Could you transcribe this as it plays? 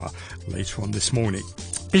later on this morning.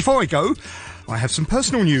 Before I go, I have some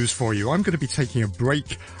personal news for you. I'm going to be taking a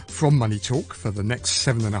break from Money Talk for the next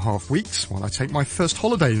 7.5 weeks while I take my first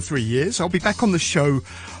holiday in 3 years. I'll be back on the show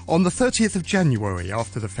on the 30th of January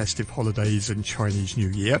after the festive holidays and Chinese New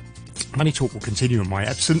Year. Money Talk will continue in my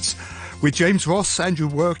absence with James Ross, Andrew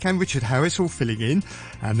Work and Richard Harris all filling in,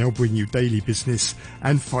 and they'll bring you daily business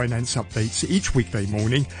and finance updates each weekday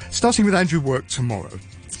morning, starting with Andrew Work tomorrow.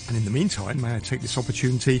 And in the meantime, may I take this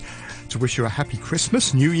opportunity to wish you a happy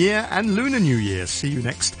Christmas, New Year and Lunar New Year. See you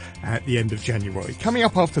next at the end of January. Coming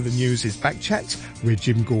up after the news is Back Chat with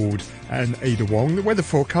Jim Gord and Ada Wong. The weather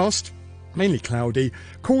forecast, mainly cloudy,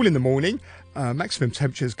 cool in the morning. Maximum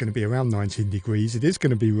temperature is going to be around 19 degrees. It is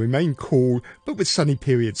going to remain cool, but with sunny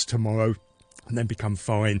periods tomorrow, and then become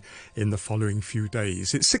fine in the following few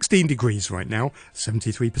days. It's 16 degrees right now,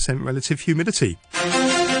 73% relative humidity.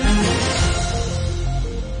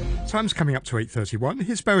 Time's coming up to 8:31.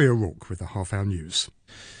 Here's Barry O'Rourke with the half-hour news.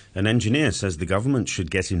 An engineer says the government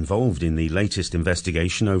should get involved in the latest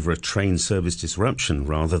investigation over a train service disruption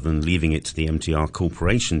rather than leaving it to the MTR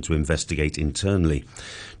Corporation to investigate internally.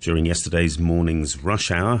 During yesterday's morning's rush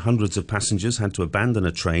hour, hundreds of passengers had to abandon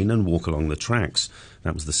a train and walk along the tracks.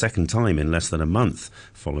 That was the second time in less than a month,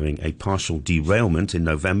 following a partial derailment in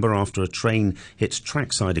November after a train hit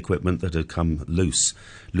trackside equipment that had come loose.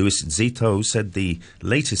 Louis Zito said the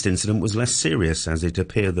latest incident was less serious, as it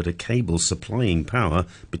appeared that a cable supplying power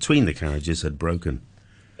between the carriages had broken.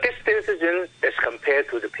 This incident, as compared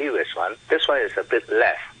to the previous one, this one is a bit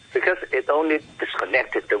less, because it only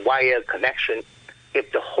disconnected the wire connection. If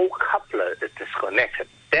the whole coupler is disconnected,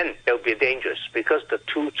 then it will be dangerous, because the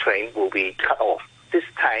two trains will be cut off. This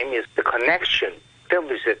time is the connection. There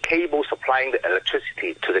is a cable supplying the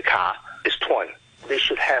electricity to the car is torn. They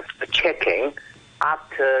should have a checking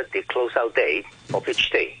after the close-out date of each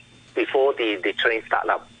day, before the train start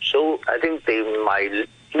up. So I think they might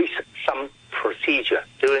list some procedure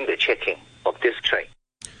during the checking of this train.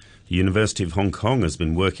 The University of Hong Kong has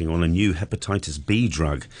been working on a new hepatitis B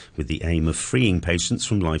drug with the aim of freeing patients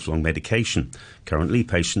from lifelong medication. Currently,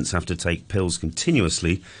 patients have to take pills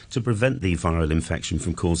continuously to prevent the viral infection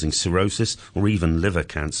from causing cirrhosis or even liver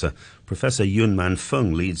cancer. Professor Yun Man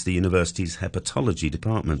Feng leads the university's hepatology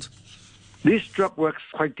department. This drug works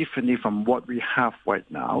quite differently from what we have right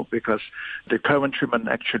now, because the current treatment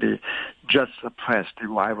actually just suppresses the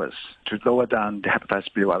virus to lower down the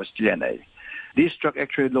hepatitis B virus DNA. This drug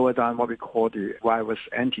actually lower down what we call the virus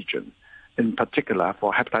antigen. In particular,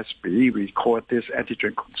 for hepatitis B, we call this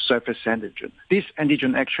antigen surface antigen. This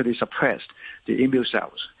antigen actually suppressed the immune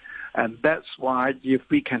cells. And that's why if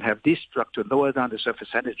we can have this drug to lower down the surface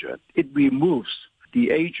antigen, it removes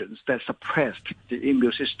the agents that suppressed the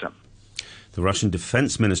immune system. The Russian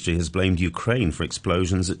Defense Ministry has blamed Ukraine for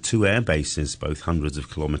explosions at two air bases, both hundreds of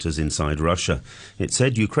kilometers inside Russia. It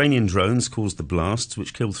said Ukrainian drones caused the blasts,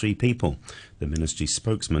 which killed 3 people. The ministry's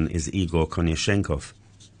spokesman is Igor Konyashenkov.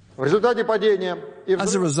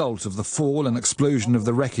 As a result of the fall and explosion of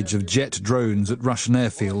the wreckage of jet drones at Russian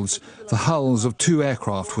airfields, the hulls of 2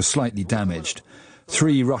 aircraft were slightly damaged.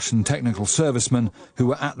 3 Russian technical servicemen who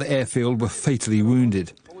were at the airfield were fatally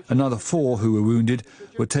wounded. Another 4 who were wounded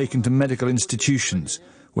were taken to medical institutions,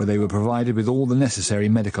 where they were provided with all the necessary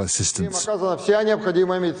medical assistance.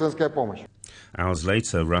 Hours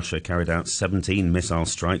later, Russia carried out 17 missile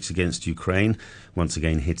strikes against Ukraine, once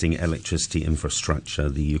again hitting electricity infrastructure.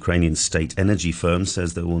 The Ukrainian state energy firm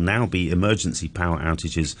says there will now be emergency power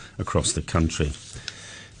outages across the country.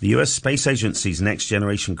 The US Space Agency's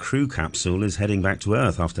next-generation crew capsule is heading back to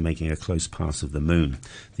Earth after making a close pass of the Moon.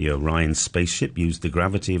 The Orion spaceship used the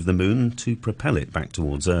gravity of the Moon to propel it back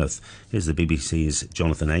towards Earth. Here's the BBC's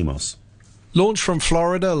Jonathan Amos. Launched from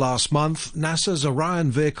Florida last month, NASA's Orion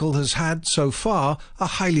vehicle has had, so far, a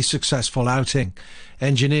highly successful outing.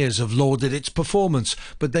 Engineers have lauded its performance,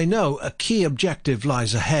 but they know a key objective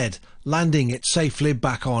lies ahead, landing it safely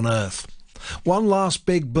back on Earth. One last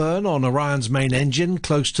big burn on Orion's main engine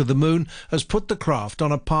close to the Moon has put the craft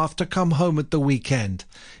on a path to come home at the weekend.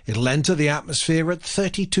 It'll enter the atmosphere at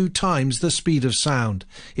 32 times the speed of sound.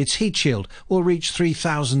 Its heat shield will reach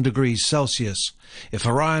 3,000 degrees Celsius. If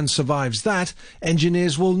Orion survives that,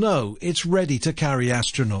 engineers will know it's ready to carry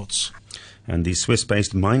astronauts. And the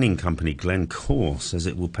Swiss-based mining company Glencore says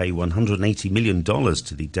it will pay $180 million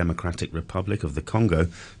to the Democratic Republic of the Congo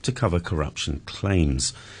to cover corruption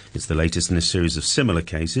claims. It's the latest in a series of similar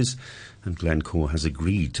cases. And Glencore has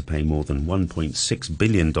agreed to pay more than $1.6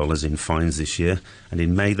 billion in fines this year, and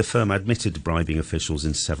in May the firm admitted bribing officials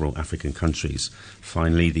in several African countries.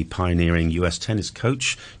 Finally, the pioneering US tennis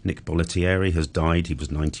coach Nick Bollettieri has died. He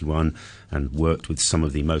was 91 and worked with some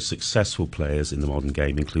of the most successful players in the modern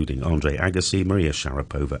game, including Andre Agassi, Maria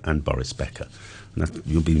Sharapova and Boris Becker. And that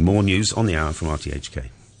will be more news on the hour from RTHK.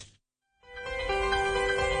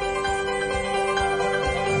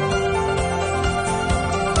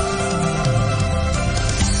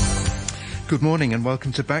 Good morning and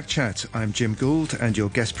welcome to Backchat. I'm Jim Gould and your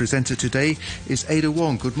guest presenter today is Ada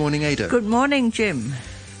Wong. Good morning, Ada. Good morning, Jim.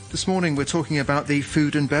 This morning we're talking about the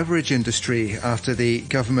food and beverage industry after the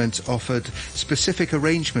government offered specific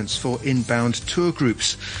arrangements for inbound tour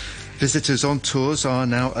groups. Visitors on tours are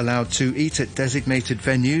now allowed to eat at designated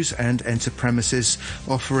venues and enter premises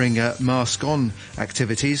offering mask-on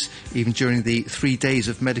activities, even during the 3 days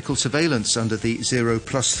of medical surveillance under the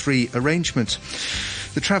 0+3 arrangement.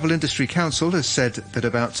 The Travel Industry Council has said that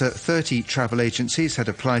about 30 travel agencies had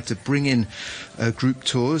applied to bring in group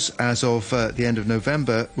tours as of the end of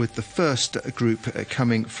November, with the first group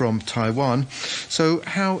coming from Taiwan. So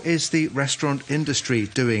how is the restaurant industry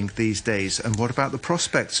doing these days, and what about the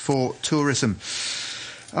prospects for tourism?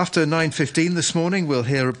 After 9:15 this morning, we'll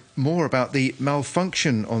hear more about the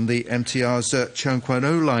malfunction on the MTR's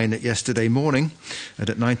Cheung line yesterday morning. And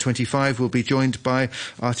at 9:25, we'll be joined by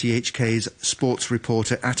RTHK's sports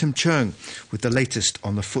reporter Atom Cheung with the latest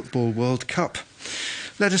on the Football World Cup.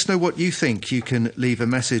 Let us know what you think. You can leave a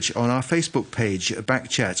message on our Facebook page,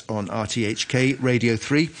 Backchat on RTHK Radio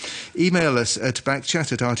 3. Email us at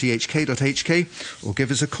backchat@rthk.hk or give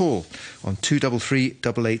us a call on 233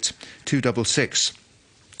 88 266.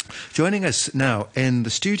 Joining us now in the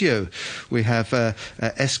studio, we have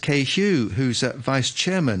Shek-kei Hiew, who's Vice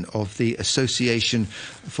Chairman of the Association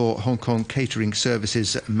for Hong Kong Catering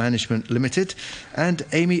Services Management Limited, and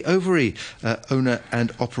Amy Overy, owner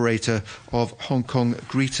and operator of Hong Kong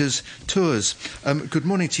Greeters Tours. Good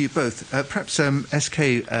morning to you both. Perhaps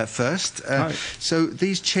Shek-kei first. So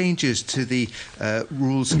these changes to the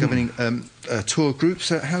rules governing tour groups,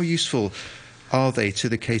 how useful are they to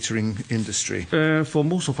the catering industry? For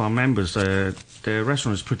most of our members, the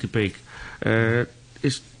restaurant is pretty big.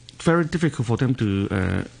 It's very difficult for them to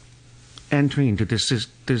enter into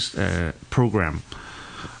this program.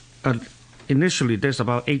 Initially, there's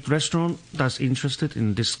about 8 restaurants that's interested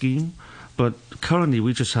in this scheme, but currently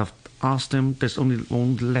we just have asked them. There's only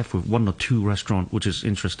left with 1 or 2 restaurants which is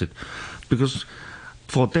interested, because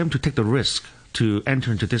for them to take the risk to enter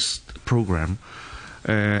into this program,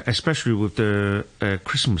 especially with the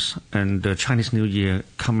Christmas and the Chinese New Year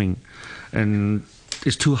coming, and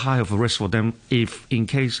it's too high of a risk for them if, in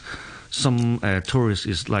case some tourist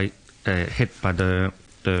is hit by the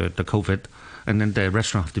COVID, and then the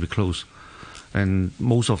restaurant have to be closed, and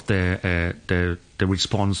most of the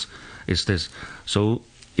response is this. So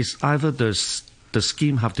it's either the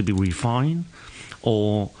scheme have to be refined,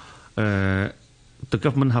 or the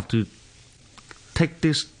government have to take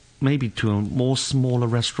this maybe to a more smaller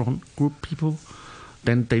restaurant group people,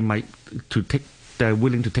 then they're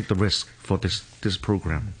willing to take the risk for this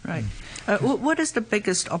program. Right. What is the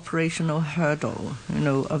biggest operational hurdle,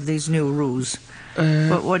 of these new rules?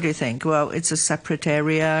 What do you think? Well, it's a separate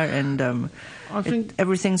area, and I think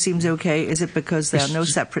everything seems okay. Is it because there are no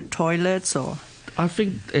separate toilets, or? I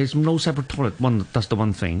think there's no separate toilet. That's the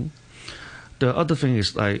one thing. The other thing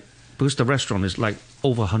is because the restaurant is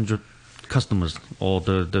over 100 customers, or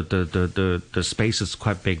the space is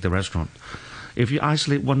quite big, the restaurant. If you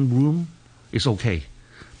isolate one room, it's okay.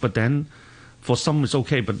 But then for some it's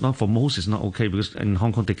okay, but not for most it's not okay, because in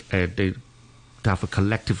Hong Kong they have a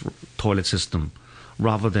collective toilet system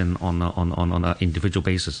rather than on an individual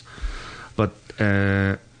basis. But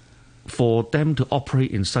for them to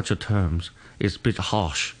operate in such a terms is a bit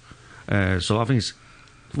harsh. So I think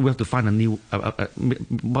we have to find a new,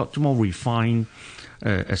 much more refined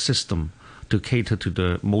a system to cater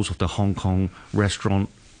to most of the Hong Kong restaurant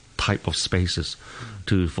type of spaces,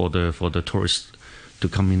 for the tourists to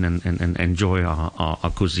come in and enjoy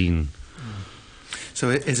our cuisine. So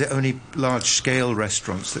is it only large-scale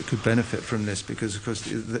restaurants that could benefit from this? Because, of course,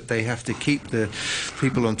 they have to keep the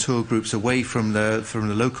people on tour groups away from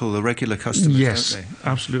the regular customers, yes, don't they?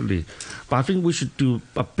 Absolutely. But I think we should do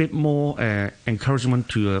a bit more encouragement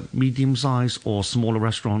to a medium-sized or smaller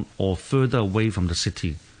restaurant, or further away from the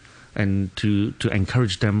city, and to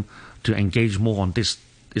encourage them to engage more on this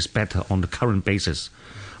is better on the current basis.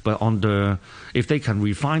 But if they can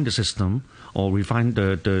refine the system, or refine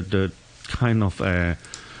the kind of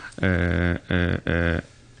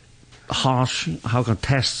harsh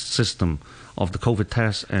test system of the COVID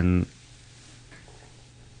test, and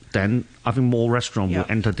then I think more restaurants will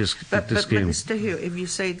enter this scheme. But Mr. Hiew, if you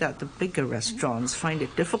say that the bigger restaurants find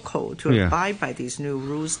it difficult to abide by these new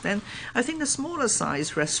rules, then I think the smaller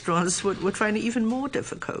size restaurants would find it even more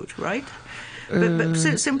difficult, right? But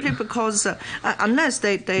simply because unless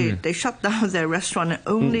they shut down their restaurant and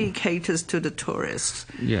only caters to the tourists,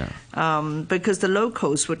 because the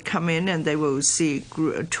locals would come in and they will see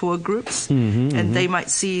tour groups, and they might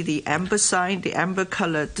see the amber sign, the amber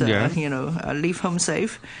coloured, leave home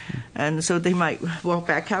safe, and so they might walk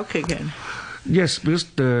back out again. Yes, because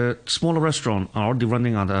the smaller restaurants are already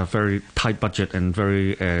running on a very tight budget and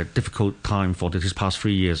very difficult time for these past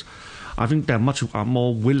 3 years. I think they're much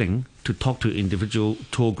more willing to talk to individual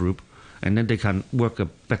tour group, and then they can work a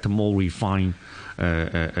better, more refined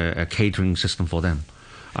catering system for them.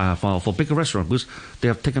 For bigger restaurants, because they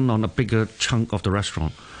have taken on a bigger chunk of the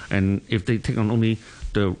restaurant, and if they take on only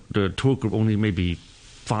the tour group only maybe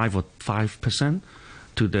 5%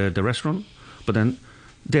 to the restaurant, but then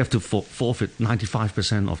they have to forfeit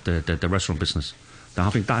 95% of the restaurant business. Now, I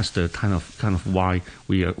think that's the kind of why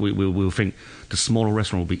we will think the smaller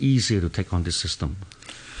restaurant will be easier to take on this system.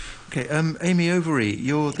 Okay, Amy Overy,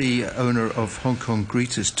 you're the owner of Hong Kong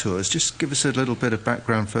Greeters Tours. Just give us a little bit of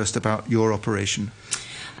background first about your operation.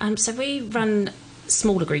 So we run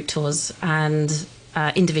smaller group tours and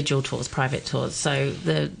individual tours, private tours. So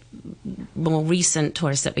the more recent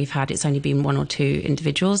tourists that we've had, it's only been 1 or 2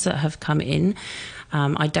 individuals that have come in.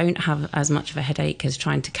 I don't have as much of a headache as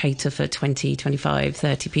trying to cater for 20, 25,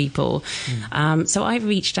 30 people. So I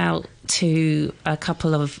reached out to a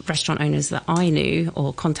couple of restaurant owners that I knew,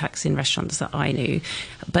 or contacts in restaurants that I knew.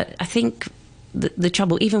 But I think the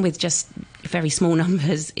trouble, even with just very small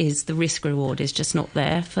numbers, is the risk reward is just not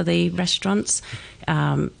there for the restaurants.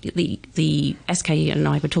 The SK and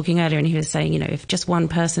I were talking earlier, and he was saying, if just one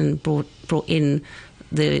person brought in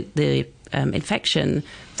the infection,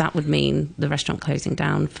 that would mean the restaurant closing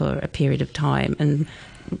down for a period of time. And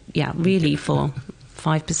really for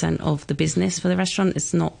 5% of the business for the restaurant,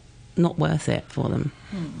 it's not worth it for them.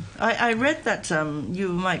 I read that you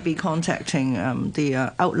might be contacting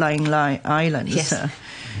the outlying islands, yes.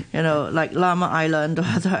 Like Llama Island or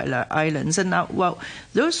other islands. And now,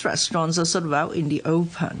 those restaurants are sort of out in the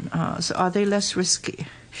open. So are they less risky?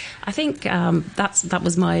 I think that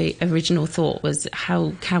was my original thought, was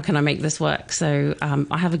how can I make this work? So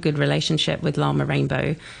I have a good relationship with Llama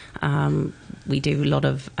Rainbow. We do a lot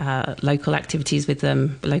of local activities with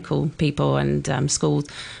them, local people and schools.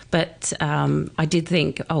 But I did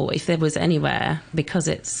think, if there was anywhere, because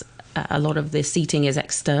it's a lot of the seating is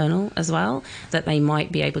external as well, that they might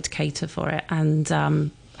be able to cater for it. And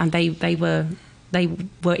they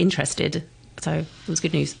were interested. So it was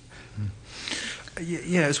good news.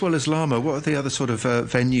 Yeah, as well as Llama, what are the other sort of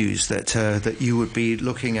venues that you would be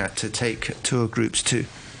looking at to take tour groups to?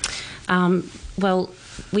 Well,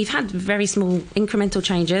 we've had very small incremental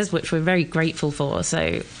changes, which we're very grateful for.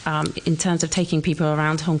 So in terms of taking people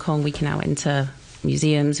around Hong Kong, we can now enter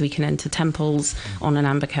museums, we can enter temples on an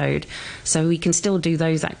amber code. So we can still do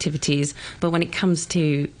those activities. But when it comes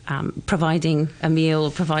to providing a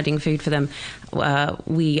meal, providing food for them,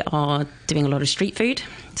 we are doing a lot of street food.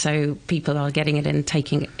 So people are getting it and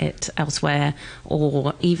taking it elsewhere,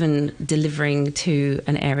 or even delivering to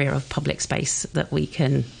an area of public space that we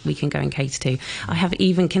can go and cater to. I have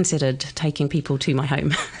even considered taking people to my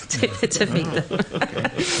home to feed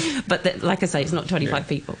them. But like I say, it's not 25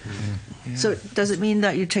 people. Yeah. So does it mean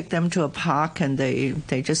that you take them to a park and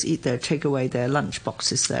they just eat their takeaway, their lunch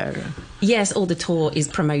boxes there? Yes, or the tour is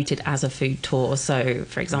promoted as a food tour. So,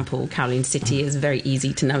 for example, Kowloon City is very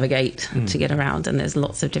easy to navigate to get around, and there's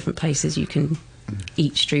lots of different places you can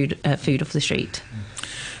eat food off the street.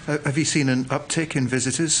 Have you seen an uptick in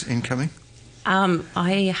visitors incoming?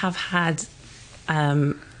 I have had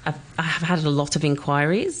a lot of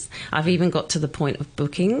inquiries. I've even got to the point of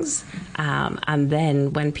bookings. And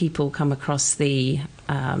then when people come across the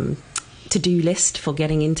to-do list for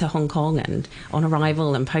getting into Hong Kong and on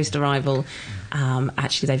arrival and post-arrival,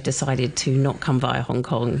 actually they've decided to not come via Hong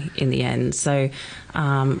Kong in the end. So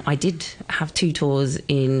I did have 2 tours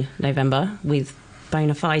in November with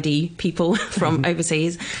bona fide people from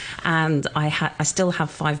overseas, and I still have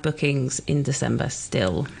 5 bookings in December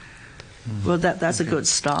still. Well, that's a good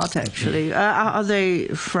start, actually. Are they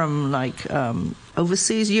from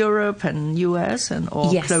overseas, Europe and US,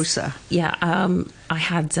 or yes. Closer? Yeah, I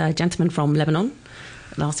had a gentleman from Lebanon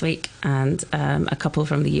last week and a couple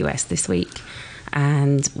from the US this week,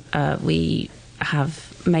 and we have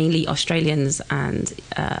mainly Australians and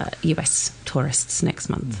US tourists next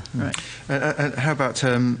month. Right. And how about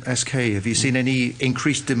SK? Have you seen any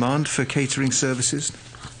increased demand for catering services?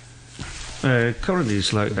 Currently,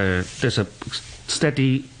 it's like there's a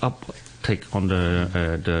steady uptake on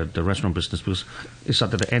the restaurant business because it's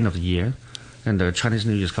at the end of the year, and the Chinese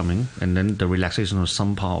New Year is coming, and then the relaxation of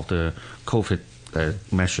some part of the COVID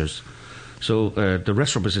measures. So the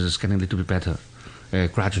restaurant business is getting a little bit better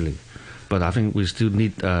gradually, but I think we still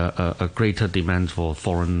need a greater demand for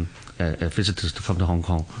foreign visitors to come to Hong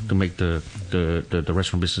Kong to make the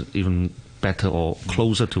restaurant business even better or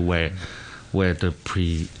closer to where the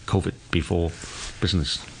pre-COVID before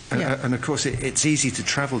business. And of course, it's easy to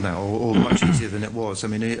travel now, or much easier than it was. I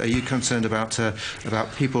mean, are you concerned about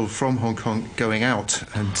people from Hong Kong going out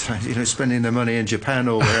and spending their money in Japan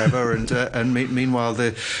or wherever, and meanwhile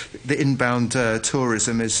the inbound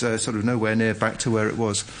tourism is sort of nowhere near back to where it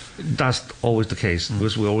was? That's always the case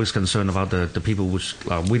because we're always concerned about the people which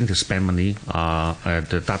are willing to spend money,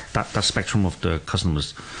 that spectrum of the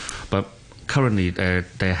customers. But currently,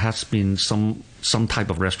 there has been some type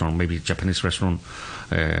of restaurant, maybe Japanese restaurant,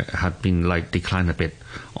 had been like declined a bit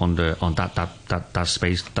on that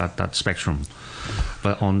space, that spectrum.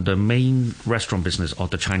 But on the main restaurant business or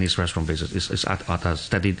the Chinese restaurant business, is at a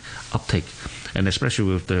steady uptake, and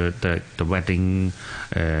especially with the wedding,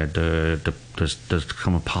 the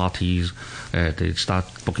common parties, they start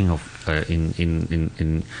booking of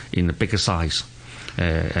in a bigger size.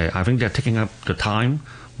 I think they're taking up the time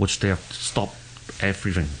which they have stopped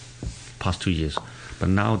everything past 2 years, but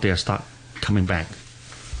now they start coming back.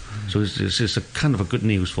 So this is a kind of a good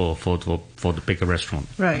news for the bigger restaurant.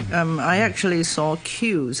 Right. I actually saw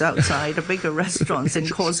queues outside the bigger restaurants in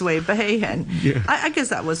Causeway Bay, and I guess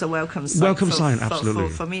that was a welcome sign. Absolutely.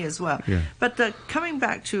 For me as well. Yeah. But coming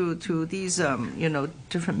back to these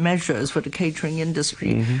different measures for the catering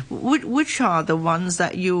industry, which are the ones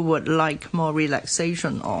that you would like more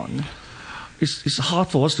relaxation on? It's hard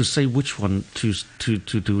for us to say which one to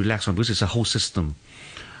relax on because it's a whole system.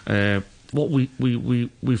 What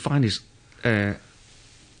we find is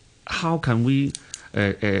how can we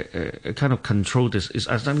kind of control this? It's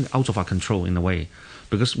out of our control in a way,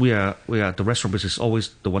 because we are the restaurant business is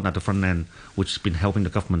always the one at the front end, which has been helping the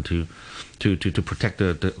government to protect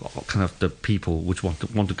the kind of the people which want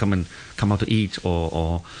to come out to eat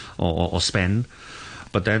or spend.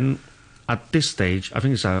 But then at this stage, I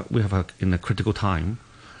think we have in a critical time.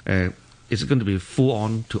 Is it going to be full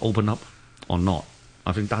on to open up or not?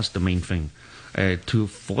 I think that's the main thing.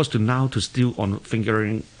 For us to now to still on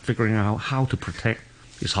figuring out how to protect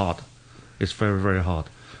is hard. It's very, very hard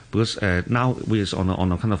because now we're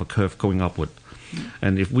on a kind of a curve going upward,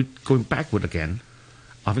 and if we're going backward again,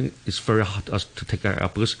 I think it's very hard for us to take that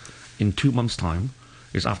up because in 2 months' time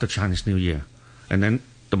is after Chinese New Year, and then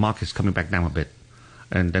the market's coming back down a bit,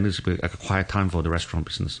 and then it's a quiet time for the restaurant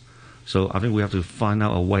business. So I think we have to find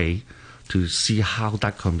out a way to see how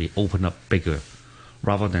that can be opened up bigger,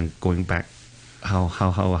 rather than going back,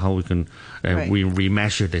 how we can we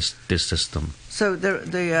remeasure this system. So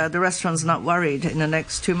the restaurant's not worried in the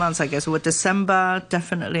next 2 months, I guess. With December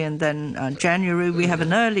definitely, and then January we have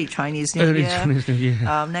an early Chinese New Year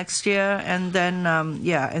next year, and then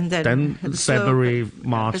then February,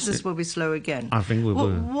 March business will be slow again. I think we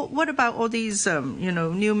will. What about all these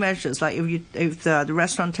new measures? Like if the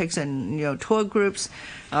restaurant takes in tour groups,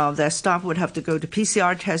 their staff would have to go to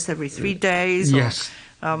PCR test every 3 days. Yes.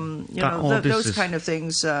 Those kind of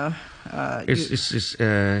things. It's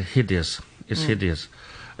hideous. It's hideous.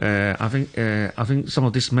 I think some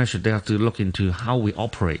of these measures they have to look into how we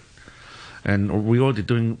operate, and we're already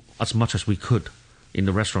doing as much as we could in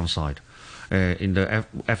the restaurant side, in the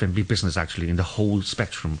F&B business actually in the whole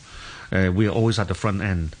spectrum. We are always at the front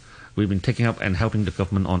end. We've been taking up and helping the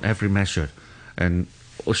government on every measure, and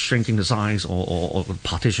shrinking the size or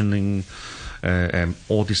partitioning.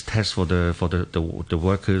 All these tests for the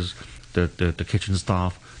workers, the kitchen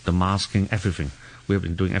staff, the masking, everything. We have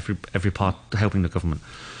been doing every part helping the government.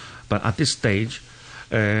 But at this stage,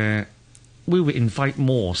 we will invite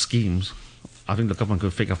more schemes. I think the government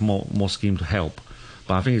could figure out more schemes to help.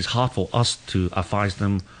 But I think it's hard for us to advise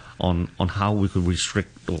them on how we could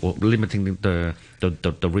restrict or limiting the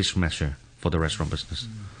risk measure for the restaurant business.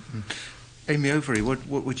 Amy Overy,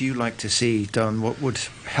 what would you like to see done? What would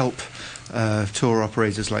help tour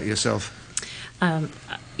operators like yourself?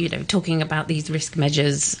 Talking about these risk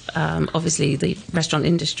measures, obviously the restaurant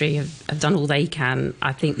industry have done all they can.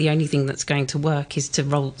 I think the only thing that's going to work is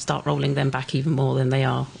to start rolling them back even more than they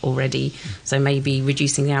are already. So maybe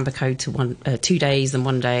reducing the amber code to 2 days than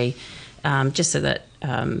 1 day, just so that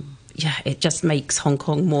it just makes Hong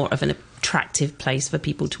Kong more of an attractive place for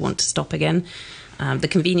people to want to stop again. The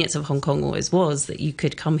convenience of Hong Kong always was that you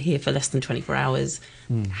could come here for less than 24 hours,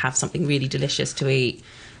 have something really delicious to eat,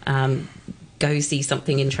 go see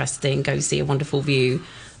something interesting, go see a wonderful view,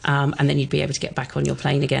 and then you'd be able to get back on your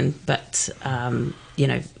plane again. But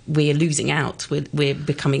we're losing out. We're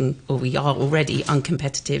becoming, or we are already,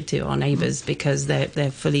 uncompetitive to our neighbours because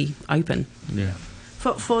they're fully open. Yeah.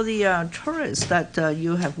 For the tourists that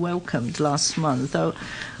you have welcomed last month,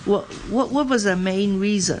 what was the main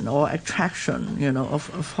reason or attraction,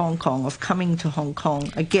 of Hong Kong, of coming to Hong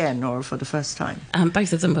Kong again or for the first time?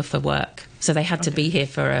 Both of them were for work, so they had to be here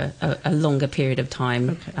for a longer period of time.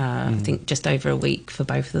 Okay. I think just over a week for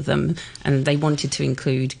both of them, and they wanted to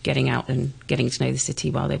include getting out and getting to know the city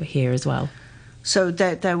while they were here as well. So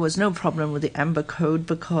there was no problem with the amber code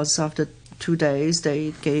because after 2 days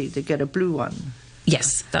they get a blue one.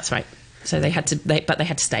 Yes, that's right. So they had to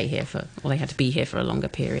stay here they had to be here for a longer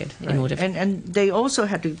period in order. And they also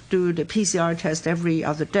had to do the PCR test every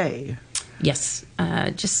other day. Yes,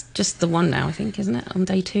 just the one now, I think, isn't it, on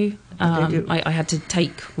day 2? I had to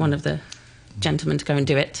take one of the gentlemen to go and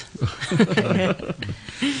do it.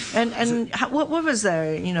 And what was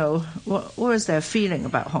their what was their feeling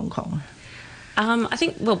about Hong Kong? I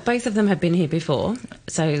think, both of them had been here before,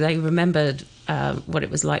 so they remembered what it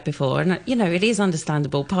was like before. And, it is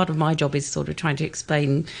understandable. Part of my job is sort of trying to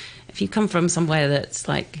explain, if you come from somewhere that's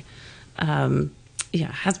like,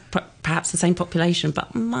 has perhaps the same population,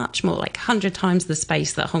 but much more, like 100 times the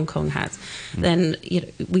space that Hong Kong has, then,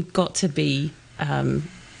 we've got to be,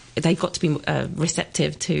 they've got to be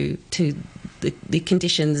receptive to the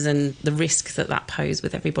conditions and the risk that pose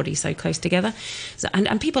with everybody so close together. So,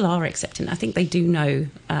 and people are accepting. I think they do know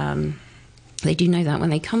that when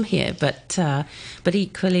they come here. But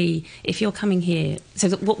equally, if you're coming here, so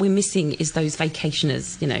that what we're missing is those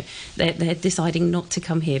vacationers. They're deciding not to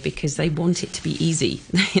come here because they want it to be easy.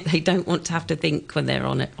 They don't want to have to think when they're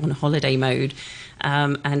on a holiday mode,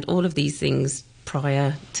 and all of these things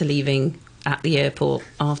prior to leaving, at the airport,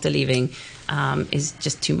 after leaving, is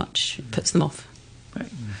just too much. It puts them off. Right.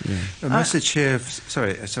 Yeah. A message here,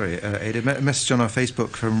 Ada, a message on our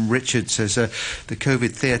Facebook from Richard says, the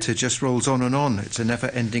COVID theatre just rolls on and on. It's a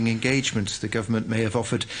never-ending engagement. The government may have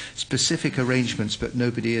offered specific arrangements, but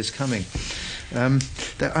nobody is coming.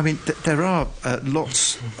 There are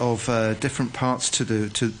lots of different parts to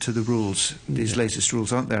the rules, these latest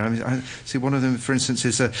rules, aren't there? I see one of them, for instance,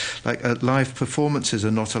 is live performances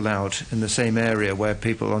are not allowed in the same area where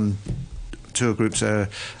people on tour groups are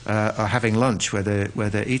having lunch, where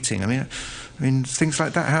they're eating. I mean, things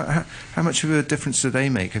like that. How much of a difference do they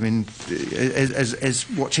make? I mean, is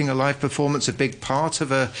watching a live performance a big part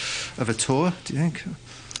of a tour? Do you think?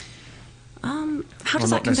 How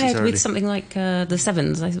does that compare with something like the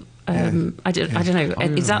Sevens? I don't know.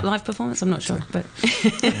 Is that live performance? I'm not sure. But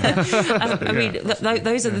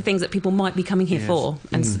those are the things that people might be coming here for,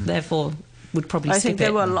 and therefore would probably. I think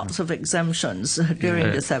there were lots of exemptions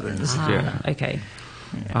during the Sevens. Okay.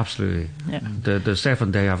 Yeah. Absolutely. Yeah. The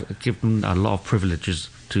 7 day have given a lot of privileges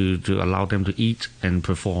to allow them to eat and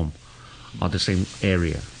perform on the same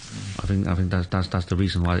area. I think that's the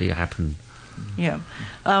reason why it happened. Yeah,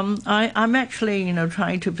 I'm actually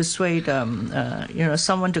trying to persuade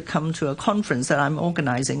someone to come to a conference that I'm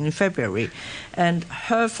organising in February, and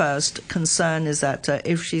her first concern is that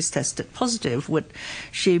if she's tested positive, would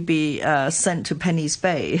she be sent to Penny's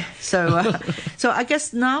Bay? So I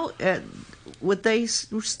guess now. Would they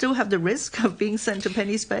still have the risk of being sent to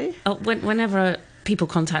Penny's Bay? Whenever people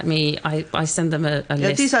contact me, I send them a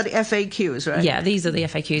list. These are the FAQs, right? Yeah, these are the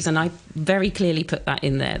FAQs, and I very clearly put that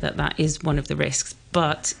in there, that is one of the risks.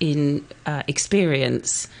 But in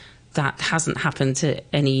experience, that hasn't happened to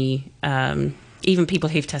any... even people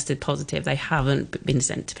who've tested positive, they haven't been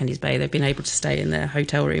sent to Penny's Bay. They've been able to stay in their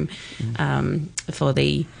hotel room for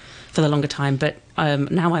the longer time. But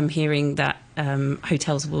now I'm hearing that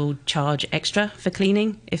hotels will charge extra for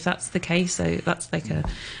cleaning if that's the case. So that's like a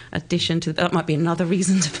addition to that. Might be another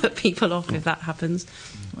reason to put people off if that happens.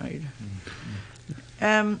 Right.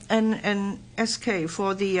 And SK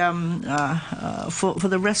for the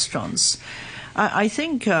restaurants. I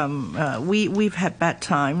think we've had bad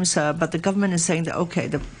times, but the government is saying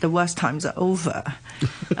that the worst times are over.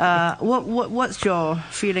 What's your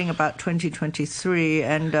feeling about 2023?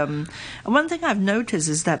 And one thing I've noticed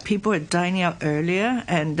is that people are dining out earlier,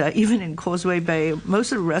 and even in Causeway Bay,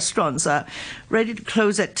 most of the restaurants are ready to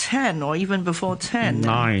close at 10 or even before 10.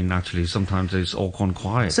 9, actually. Sometimes it's all gone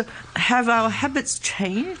quiet. So have our habits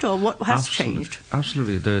changed, or what has changed?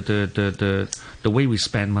 Absolutely. The way we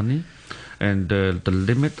spend money. And the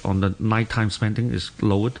limit on the nighttime spending is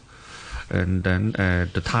lowered, and then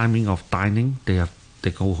the timing of dining, they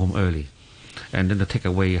go home early, and then the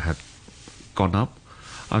takeaway had gone up.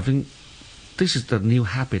 I think this is the new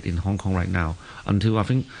habit in Hong Kong right now. Until I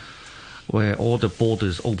think where all the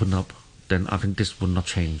borders open up, then I think this will not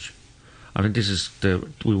change. I think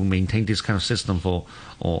we will maintain this kind of system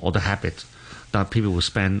or the habit that people will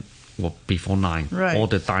spend before 9. Right. All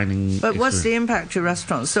the dining. But what's the impact to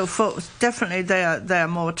restaurants? So definitely they are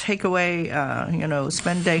more takeaway,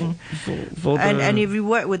 spending. And if you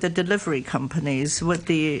work with the delivery companies, would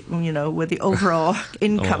the overall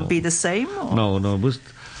income be the same? Or? No.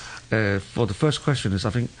 For the first question is,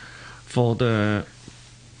 I think for the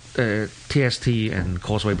TST and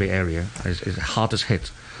Causeway Bay area is hardest hit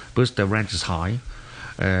because the rent is high,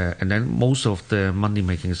 and then most of the money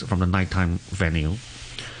making is from the nighttime venue.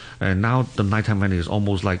 And now the nighttime venue is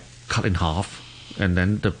almost like cut in half, and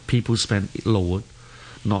then the people spend lower,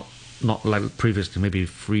 not like previously maybe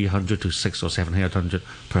 300 to 600 or 700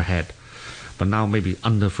 per head, but now maybe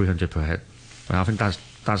under 300 per head. And I think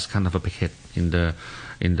that's kind of a big hit in the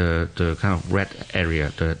kind of red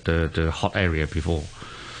area, the hot area before.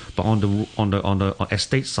 But on the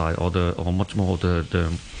estate side or much more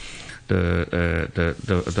the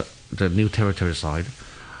new territory side,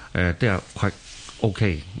 they are quite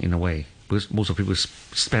okay in a way because most of people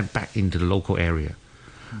spend back into the local area,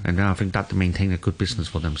 and then I think that maintain a good business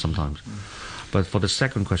for them sometimes. But for the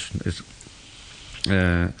second question is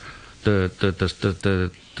the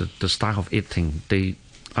style of eating.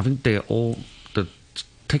 I think they all the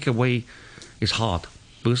takeaway is hard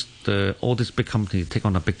because all these big companies take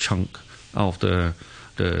on a big chunk of the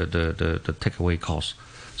takeaway cost,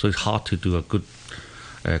 so it's hard to do a good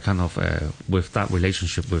with that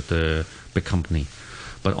relationship with the big company.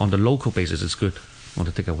 But on the local basis, it's good on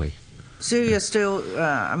the takeaway. So you're still,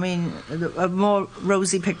 a more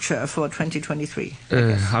rosy picture for 2023?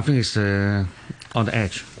 I think it's on the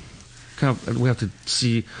edge. We have to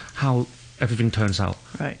see how everything turns out.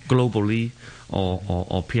 Right. Globally or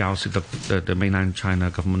PRC, the mainland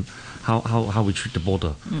China government, how we treat the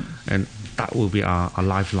border. And that will be our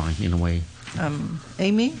lifeline in a way.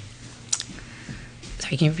 Amy?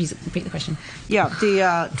 Sorry, can you repeat the question? Yeah,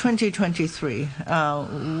 the 2023,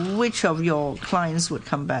 which of your clients would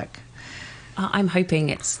come back? I'm hoping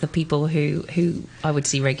it's the people who I would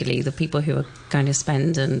see regularly, the people who are going to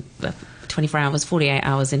spend 24 hours, 48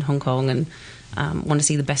 hours in Hong Kong and want to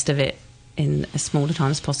see the best of it in as small a time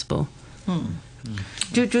as possible.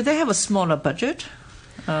 Do they have a smaller budget?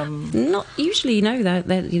 Not usually, no.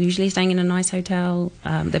 They're usually staying in a nice hotel.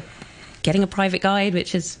 They're getting a private guide,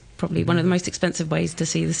 which is probably one of the most expensive ways to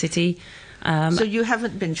see the city. So you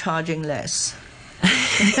haven't been charging less?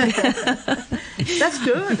 That's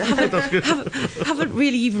good. Haven't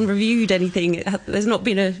really even reviewed anything. There's not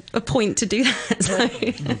been a point to do that. So.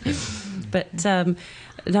 But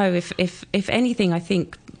no, if anything, I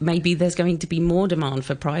think maybe there's going to be more demand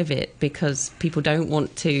for private because people don't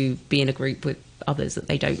want to be in a group with others that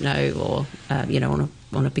they don't know or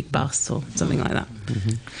on a big bus or something like that.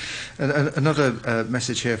 And another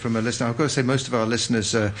message here from a listener. I've got to say most of our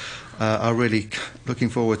listeners are really looking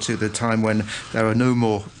forward to the time when there are no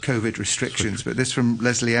more COVID restrictions. But this from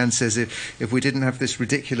Leslie Ann says if we didn't have this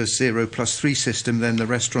ridiculous 0+3 system, then the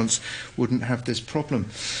restaurants wouldn't have this problem.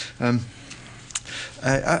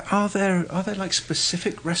 Are there like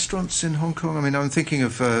specific restaurants in Hong Kong? I mean, I'm thinking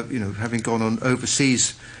of having gone on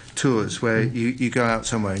overseas tours where you go out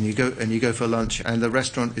somewhere and you go for lunch and the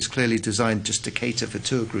restaurant is clearly designed just to cater for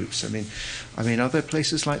tour groups. I mean, are there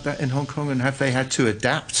places like that in Hong Kong, and have they had to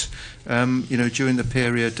adapt, during the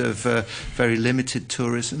period of very limited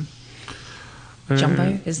tourism?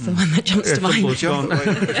 Jumbo is the one that jumps to mind.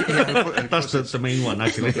 That's the main one,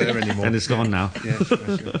 actually. It's not there anymore. And it's gone now. Yeah.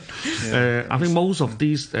 I think most of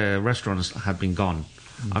these restaurants have been gone.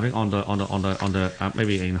 I think on the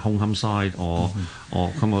maybe in Hong Kong side or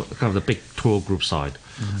kind of the big tour group side,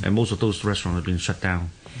 and most of those restaurants have been shut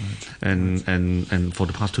down, and for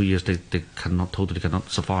the past 2 years they totally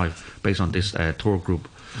cannot survive based on this tour group.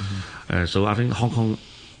 So I think Hong Kong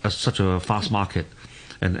is such a fast market,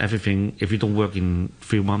 and everything, if you don't work in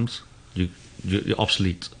few months, you're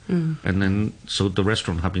obsolete, and then so the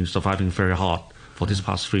restaurant have been surviving very hard for this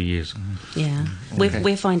past 3 years. Yeah,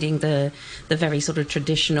 we're finding the very sort of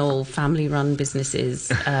traditional family-run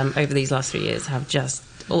businesses over these last 3 years have just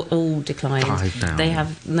all declined. They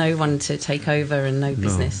have no one to take over and no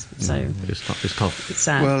business. So it's tough. It's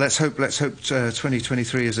sad. Well, let's hope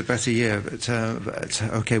 2023 is a better year. But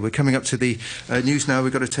okay, we're coming up to the news now.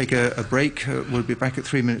 We've got to take a break. We'll be back at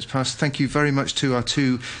 3 minutes past. Thank you very much to our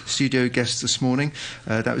two studio guests this morning.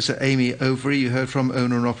 That was Amy Overy, you heard from,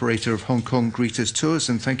 owner and operator of Hong Kong Greeters Tours,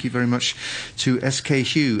 and thank you very much to Shek-kei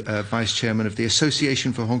Hiew, Vice Chairman of the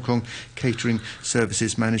Association for Hong Kong Catering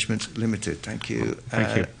Services Management Limited. Thank you.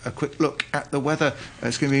 Thank you. you. A quick look at the weather.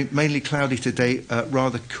 It's going to be mainly cloudy today,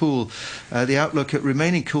 rather cool. The outlook at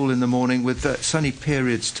remaining cool in the morning with sunny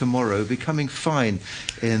periods tomorrow, becoming fine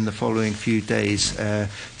in the following few days.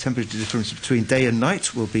 Temperature difference between day and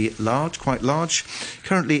night will be large, quite large.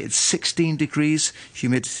 Currently it's 16 degrees.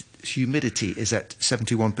 Humidity is at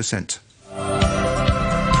 71%.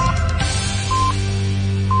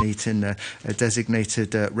 Eat in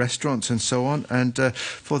designated restaurants and so on. And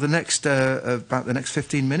for the next about the next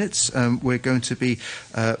 15 minutes, we're going to be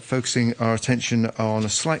focusing our attention on a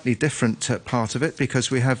slightly different part of it,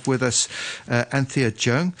 because we have with us Anthea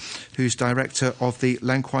Cheung, who's director of the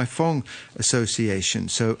Lan Kwai Fong Association.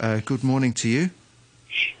 So good morning to you.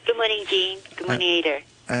 Good morning, Jean. Good morning, Ada.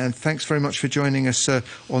 And thanks very much for joining us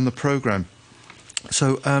on the programme.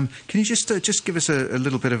 So can you just give us a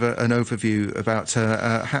little bit of an overview about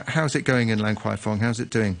how's it going in Lan Kwai Fong? How's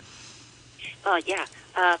it doing?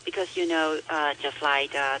 Because, just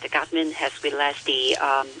like the government has relaxed the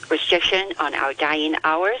restriction on our dining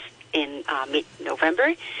hours in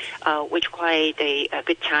mid-November, which quite a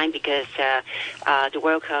good time, because the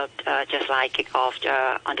World Cup just like kicked off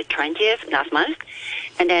on the 20th last month.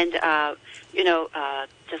 And then,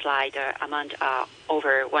 just like among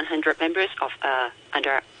over 100 members of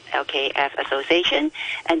under LKF Association,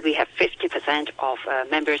 and we have 50% of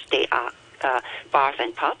members, they are bars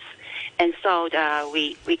and pubs. And so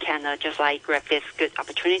we can just like grab this good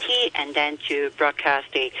opportunity and then to broadcast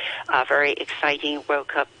the very exciting World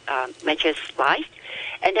Cup matches live.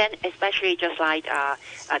 And then especially just like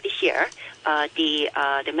this year,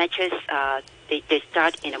 the matches, they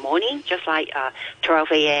start in the morning, just like 12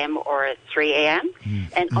 a.m. or 3 a.m.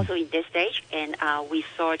 And also in this stage, and we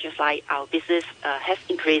saw just like our business has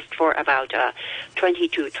increased for about 20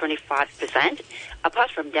 to 25%.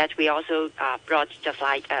 Apart from that, we also brought just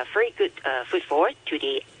like very good footfall to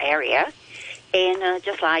the area, and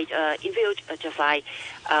just like in view, just like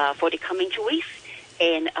for the coming 2 weeks.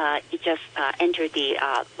 And it just entered the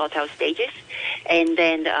lotto stages. And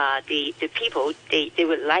then the people, they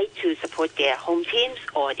would like to support their home teams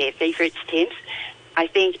or their favorite teams. I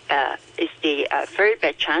think it's the very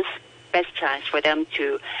best chance for them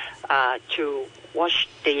to watch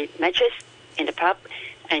the matches in the pub,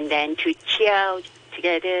 and then to cheer out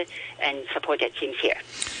together and support their teams here.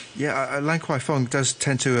 Yeah, Lan Kwai Fong does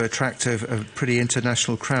tend to attract a pretty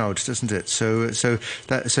international crowd, doesn't it? So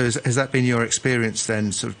has that been your experience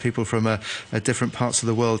then? Sort of people from different parts of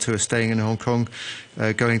the world who are staying in Hong Kong,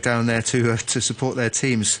 going down there to support their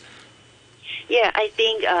teams. Yeah, I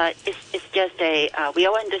think it's just we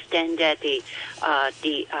all understand that the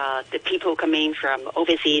people coming from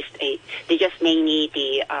overseas, they just mainly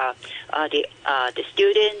the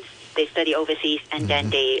students. They study overseas, and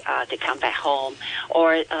then they come back home,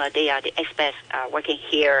 or they are the expats working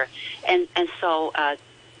here, and so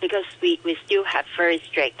because we still have very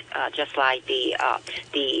strict just like the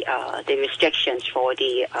restrictions for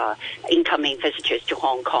the incoming visitors to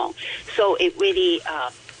Hong Kong. So it really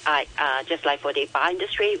just like for the bar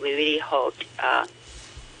industry, we really hope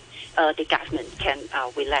the government can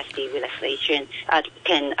relax the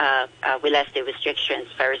restrictions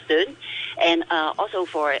very soon. And also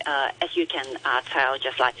for, as you can tell,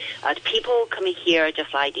 just like the people coming here,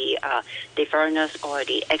 just like the foreigners or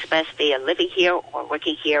the expats, they are living here or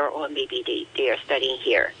working here, or maybe they are studying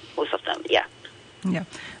here, most of them, yeah. Yeah.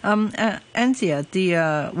 Anthea,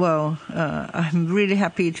 I'm really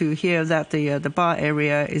happy to hear that the bar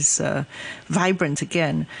area is vibrant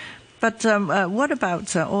again. But what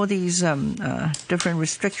about all these different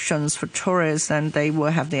restrictions for tourists? And they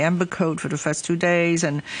will have the amber code for the first 2 days,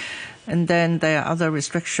 and then there are other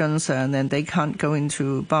restrictions, and then they can't go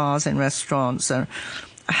into bars and restaurants.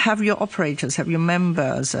 Have your operators, have your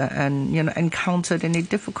members, encountered any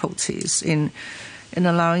difficulties in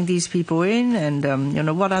allowing these people in?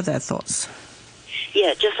 And what are their thoughts?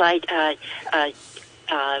 Yeah, just like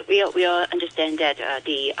we all understand that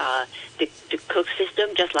the code system,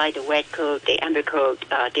 just like the red code, the amber code,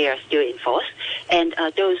 they are still in force, and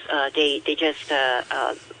those they just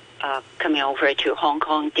coming over to Hong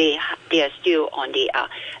Kong, they are still on the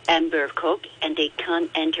amber code, and they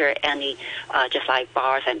can't enter any just like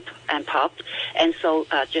bars and pubs, and so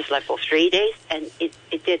just like for 3 days, and it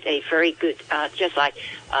did a very good just like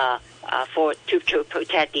to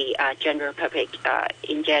protect the general public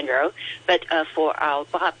in general. But for our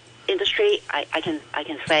bar industry, I can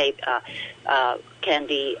say can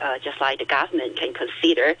the just like the government can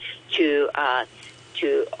consider to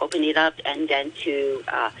open it up, and then to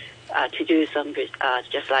do some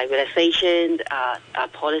just like relaxation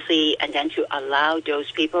policy, and then to allow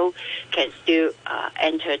those people can still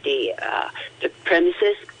enter the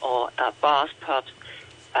premises or bars, pubs,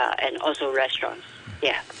 and also restaurants.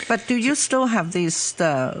 Yeah. But do you still have this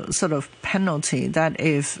sort of penalty that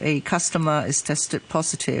if a customer is tested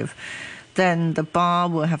positive, then the bar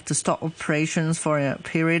will have to stop operations for a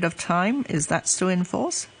period of time? Is that still in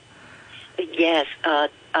force? Yes.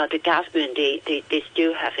 The government, they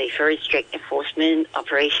still have a very strict enforcement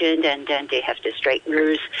operation, and then they have the strict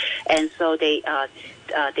rules. And so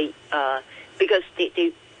because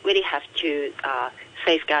they really have to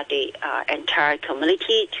safeguard the entire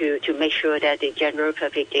community to make sure that the general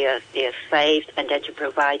public they are safe, and then to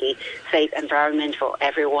provide a safe environment for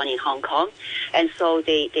everyone in Hong Kong. And so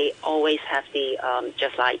they always have the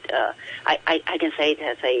just like I can say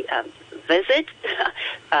there's a visit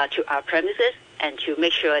to our premises, and to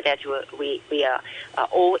make sure that we are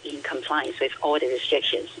all in compliance with all the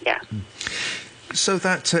restrictions. Yeah. So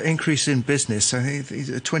that increase in business, I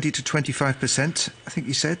think 20 to 25%, I think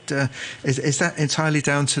you said, is that entirely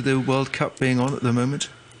down to the World Cup being on at the moment?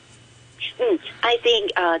 I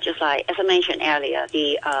think, just like as I mentioned earlier,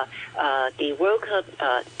 the World Cup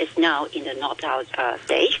is now in the knockout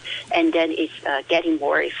stage, and then it's getting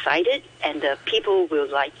more excited, and people will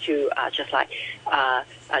like to just like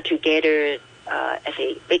to gather as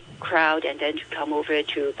a big crowd, and then to come over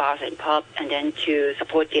to bars and pubs, and then to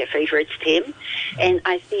support their favorite team. And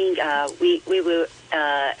I think we will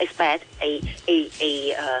expect a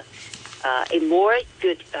more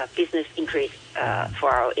good business increase for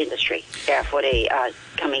our industry for the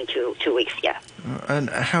coming 2 weeks. Yeah. And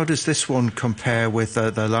how does this one compare with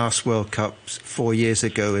the last World Cup 4 years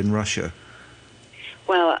ago in Russia?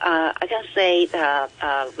 Well, I can say that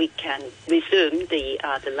we can resume the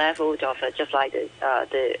level of just like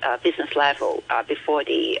the business level before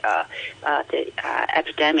the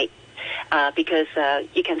epidemic, because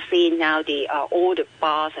you can see now all the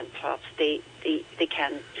bars and pubs they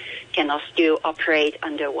cannot still operate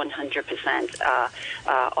under 100%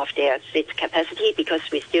 of their seat capacity, because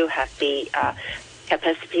we still have the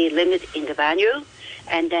capacity limit in the venue,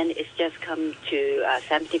 and then it's just come to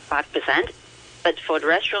 75%. But for the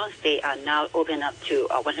restaurants, they are now open up to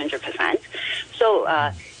 100%. So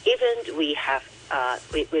even we have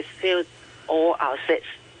we filled all our seats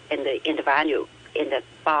in the venue, in the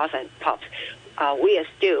bars and pubs, we are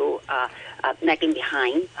still lagging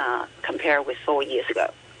behind compared with 4 years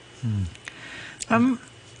ago.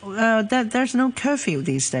 There's no curfew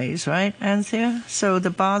these days, right, Anthea? So the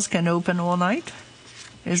bars can open all night?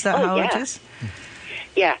 Is that how it is?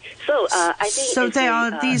 Yeah, so I think... So there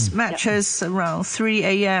are these matches around 3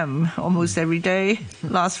 a.m. almost every day,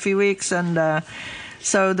 last few weeks, and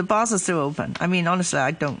so the bars are still open. I mean, honestly,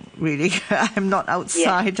 I don't really... I'm not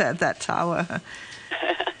outside at that tower.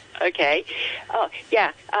 Okay. Oh,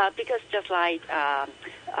 yeah, because just like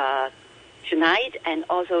tonight and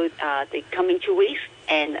also the coming 2 weeks,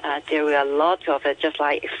 and there were a lot of just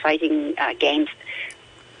like exciting games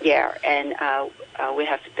there, and we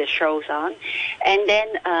have the shows on, and then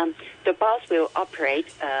the bars will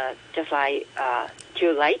operate just like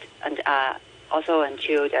till late, and also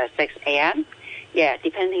until 6 a.m. Yeah,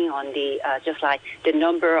 depending on the just like the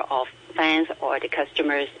number of fans or the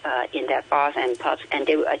customers in their bars and pubs, and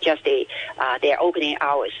they will adjust their opening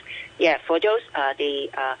hours. Yeah, for those the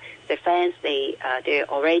fans they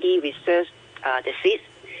already reserved the seats,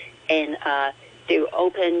 and they will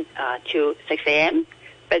open till 6 a.m.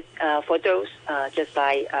 But for those just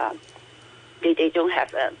like they don't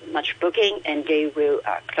have much booking, and they will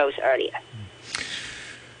close earlier.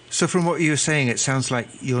 So from what you were saying, it sounds like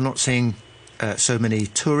you're not seeing so many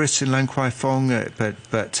tourists in Lan Kwai Fong,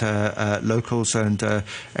 but locals and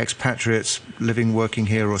expatriates living, working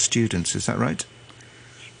here, or students. Is that right?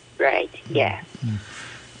 Right. Yeah.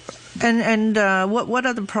 And what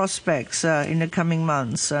are the prospects in the coming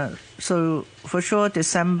months? So for sure,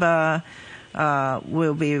 December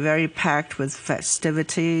will be very packed with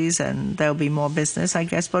festivities, and there'll be more business, I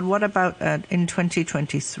guess. But what about in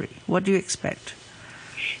 2023? What do you expect?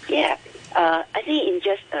 Yeah. I think in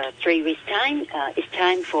just 3 weeks' time, it's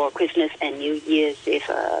time for Christmas and New Year's Eve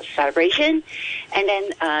celebration. And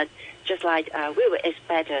then just like we will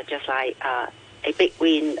expect just like a big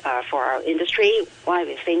win for our industry. Why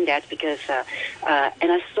we think that? Because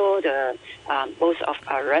and I saw the most of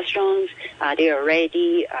our restaurants, they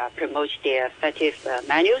already promote their festive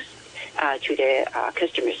menus to their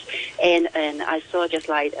customers, and I saw just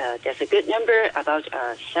like there's a good number, about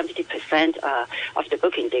 70% of the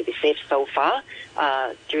booking they received so far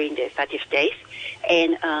during the festive days,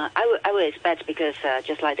 and I would expect, because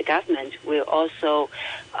just like the government will also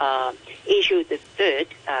issue the third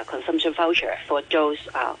consumption voucher for those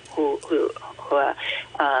who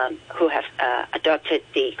who have adopted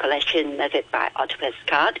the collection method by octopus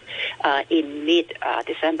card in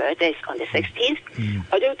mid-December. That's on the 16th.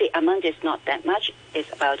 Although the amount is not that much,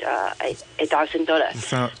 it's about $1,000.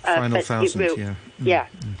 Final $1,000, yeah,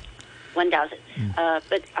 1,000.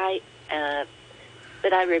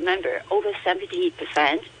 But I remember over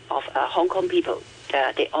 70% of Hong Kong people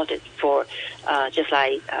they ordered for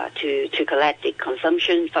to collect the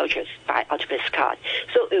consumption vouchers by octopus card.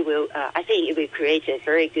 So it will, I think, it will create a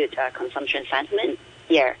very good consumption sentiment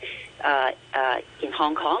here in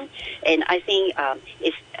Hong Kong, and I think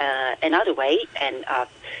it's another way and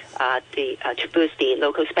to boost the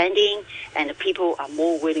local spending, and the people are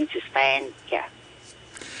more willing to spend. Yeah.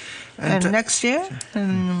 And next year,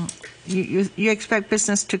 you expect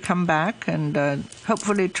business to come back, and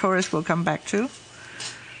hopefully tourists will come back too.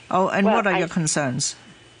 Oh, and what are your concerns?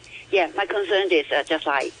 Yeah, my concern is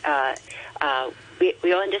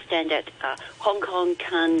we all understand that Hong Kong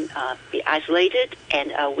can be isolated,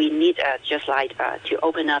 and we need to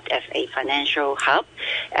open up as a financial hub,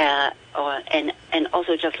 and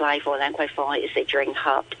also just like for Lan Kwai Fong is a drink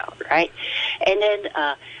hub, right? And then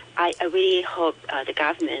I really hope the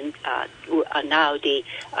government will allow the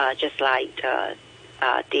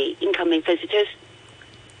incoming visitors,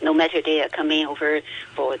 no matter they are coming over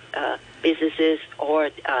for businesses or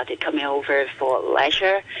they're coming over for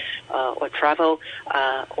leisure or travel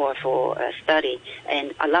or for study,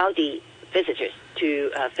 and allow the visitors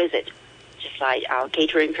to visit just like our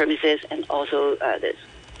catering premises and also the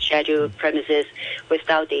scheduled premises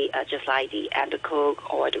without the just like the amber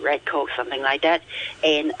coke or the red coke, something like that.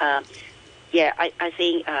 And I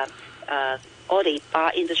think all the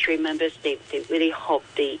bar industry members they really hope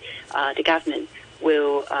the government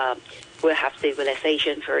will have the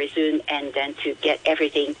realization very soon, and then to get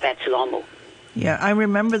everything back to normal. Yeah, I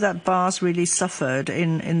remember that bars really suffered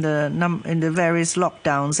in the various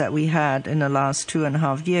lockdowns that we had in the last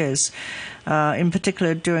 2.5 years. In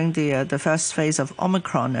particular, during the first phase of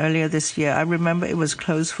Omicron earlier this year, I remember it was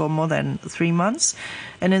closed for more than 3 months.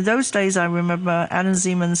 And in those days, I remember Alan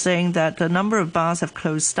Zeman saying that the number of bars have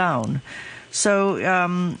closed down. So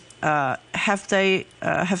have they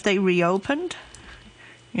reopened?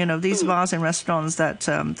 You know, these bars and restaurants that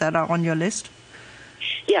are on your list?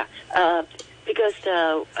 Yeah, because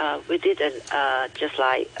we did just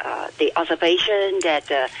like the observation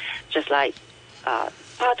that just like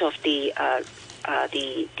part of the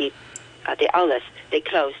outlets they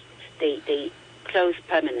closed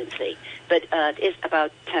permanently, but it's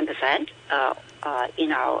about 10%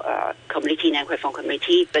 in our community, Lan Kwai Fong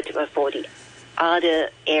community, but for the other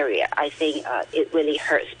area, I think it really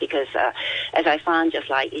hurts because as I found just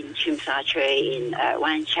like in Tsim Sha Tsui, in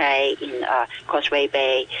Wan Chai, in Causeway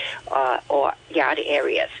Bay, or the other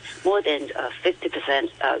areas, more than 50%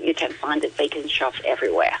 you can find the vacant shops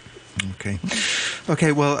everywhere.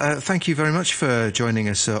 Okay, well, thank you very much for joining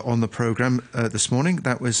us on the programme this morning.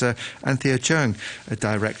 That was Anthea Cheung,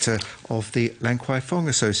 Director of the Lan Kwai Fong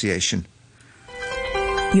Association.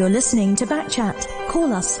 You're listening to Backchat.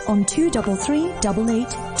 Call us on 233 88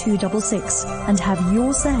 266 and have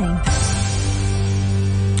your say.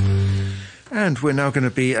 And we're now going to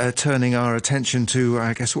be turning our attention to,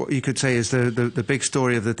 I guess, what you could say is the big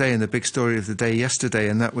story of the day, and the big story of the day yesterday,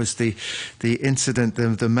 and that was the incident,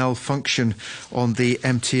 the malfunction on the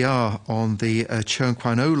MTR on the Cheung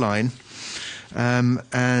line.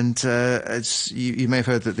 As you may have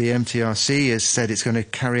heard that the MTRC has said it's going to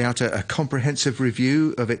carry out a comprehensive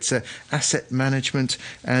review of its asset management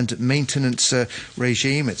and maintenance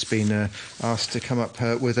regime. It's been asked to come up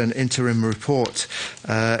with an interim report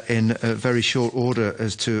in a very short order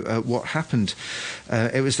as to what happened.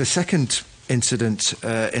 It was the second incident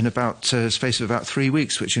in about space of about 3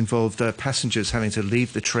 weeks, which involved passengers having to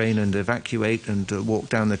leave the train and evacuate and walk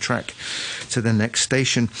down the track to the next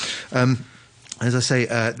station. As I say,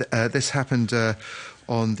 this happened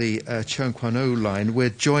on the Cheung Kwan O line. We're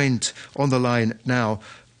joined on the line now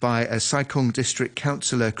by Sai Kung District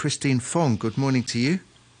Councillor Christine Fong. Good morning to you.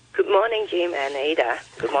 Good morning, Jim and Ada.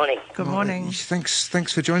 Good morning. Good morning.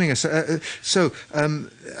 Thanks for joining us. So,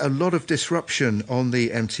 a lot of disruption on the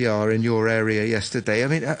MTR in your area yesterday. I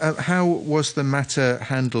mean, how was the matter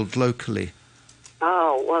handled locally?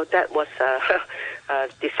 Oh, well, that was a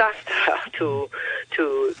disaster to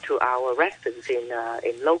our residents in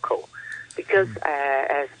local, because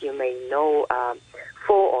as you may know,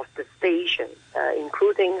 4 of the stations,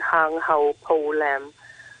 including Hang Hau, Po Lam,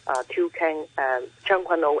 Tu Keng, Cheung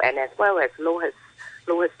Kwan O, and as well as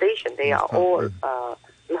lower station, they are all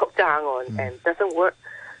locked down on and doesn't work.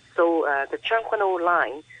 So the Cheung Kwan O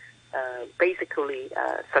line basically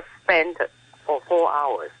suspended for 4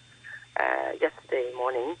 hours. yesterday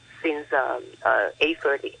morning since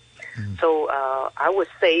 8:30. So I would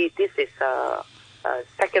say this is a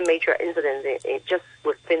second major incident just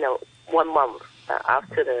within 1 month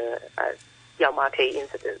after the Yau Ma Tei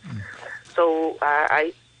incident. So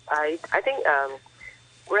I think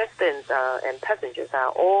residents and passengers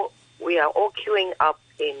we are all queuing up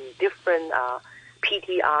in different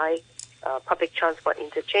PTI, public transport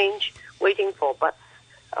interchange, waiting for bus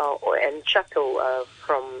and shuttle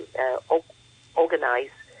from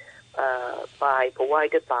organized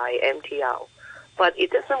provided by MTR. But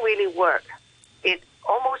it doesn't really work. It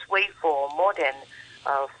almost wait for more than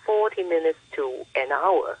 40 minutes to an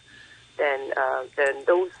hour. Then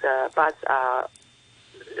those buses are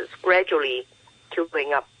gradually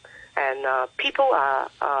queuing up, and people are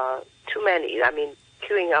too many. I mean,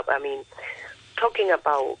 queuing up. I mean, talking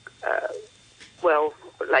about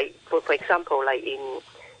like for example, like in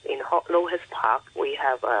Locust Park, we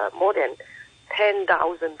have more than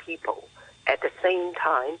 10,000 people at the same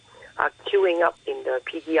time are queuing up in the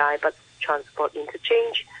PTI bus transport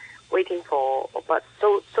interchange, waiting for a bus.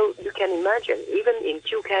 So you can imagine, even in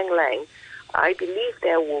Cheung Lang, I believe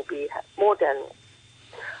there will be more than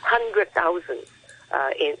 100,000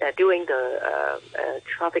 during the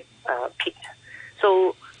traffic peak.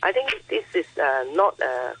 So I think this is not.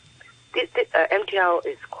 MTR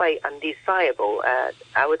is quite undesirable.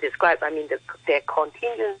 I would describe. I mean, their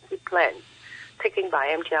contingency plan taken by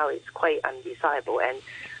MTR is quite undesirable, and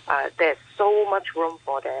there's so much room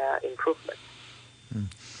for their improvement.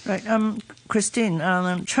 Right, Christine.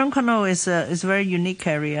 Cheung Kwan O is a very unique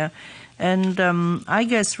area, and I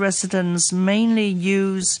guess residents mainly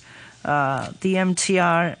use the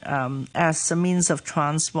MTR as a means of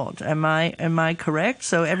transport. Am I correct?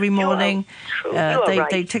 So every morning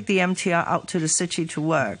they take the MTR out to the city to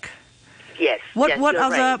work. Yes. What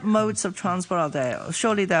other modes of transport are there?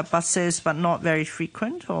 Surely there are buses, but not very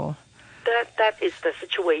frequent, or? That is the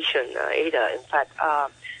situation, Ada. In fact,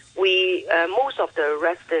 most of the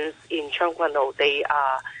residents in Cheung Kwan O, they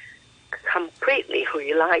are completely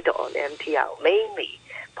relied on MTR, mainly,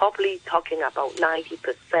 probably talking about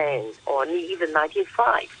 90% or even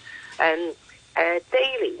 95%. And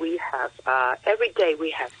daily we have, every day we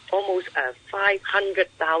have almost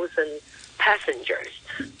 500,000 passengers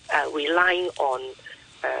relying on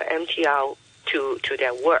MTR to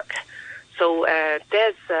their work. So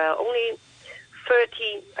there's only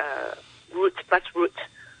 30 bus routes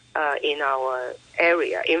in our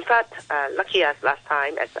area. In fact, lucky as last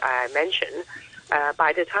time, as I mentioned,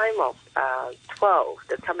 by the time of 12,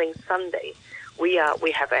 the coming Sunday, we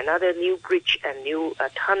have another new bridge and new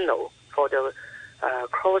tunnel for the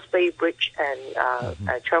Cross Bay Bridge and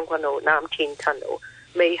Cheung Kwan O Nam Tin Tunnel.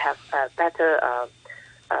 May have a better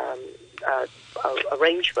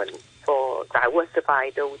arrangement for diversify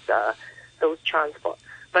those transport.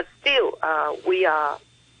 But still, we are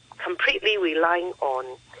completely relying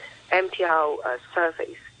on MTR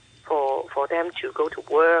service for them to go to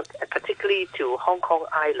work, particularly to Hong Kong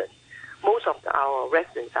Island. Most of our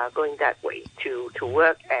residents are going that way to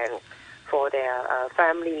work and for their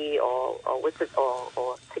family or visit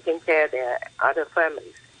or taking care of their other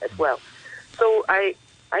families as well. So I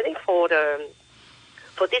think for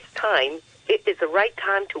this time, it is the right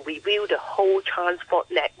time to review the whole transport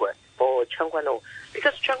network for Cheung Kwan O,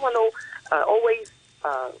 because Cheung Kwan O always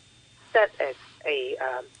set as a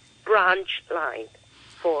branch line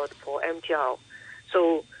for MTR.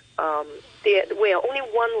 So we are only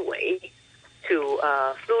one way to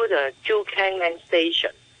through the Chu Kang Land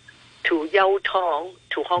Station to Yau Tong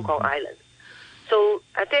to Hong Kong Island. So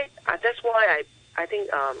I think that's why I think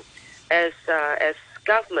as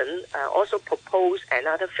government also proposed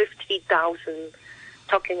another 50,000,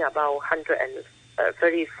 talking about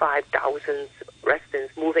 135,000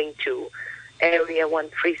 residents moving to Area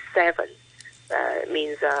 137.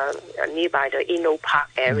 Means nearby the Inno Park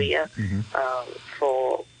area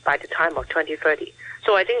for by the time of 2030.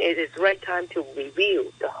 So I think it is the right time to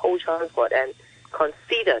review the whole transport and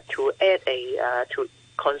consider to add to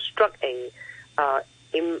construct a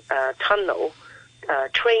tunnel,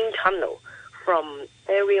 train tunnel from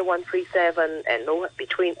Area 137 and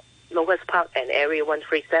between Locust Park and Area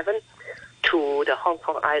 137 to the Hong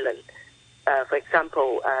Kong Island. For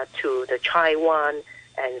example, to the Chai Wan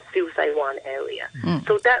and Siu Sai Wan area.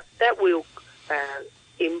 So that will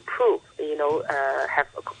improve, have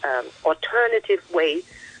alternative way,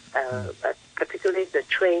 particularly the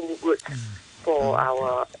train routes for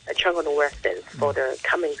our Cheung Kwan O residents for the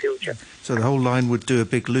coming future. So the whole line would do a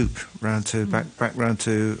big loop round to back round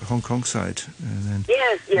to Hong Kong side. And then,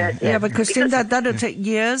 yes. Yeah, but Christine, that'll take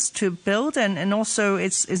years to build, and also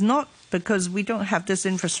it's not because we don't have this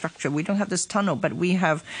infrastructure, we don't have this tunnel, but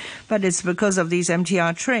it's because of these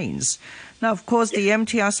MTR trains. Now, of course, the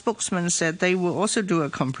MTR spokesman said they will also do a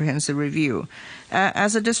comprehensive review.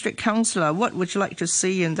 As a district councillor, what would you like to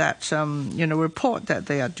see in that report that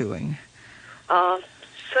they are doing?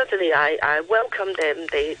 Certainly, I welcome them.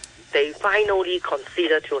 They finally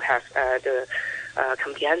consider to have the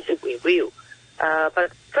comprehensive review.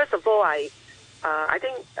 But first of all, I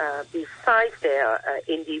think besides their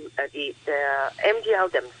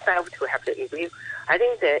MTR themselves to have the review, I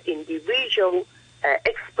think the individual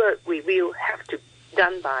expert review have to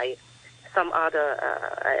done by some other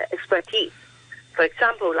expertise. For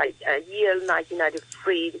example, like year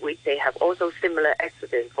 1993, they have also similar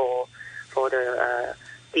accident for the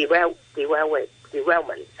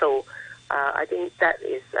derailment. So I think that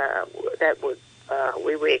is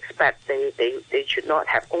we will expect they should not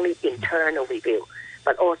have only internal review,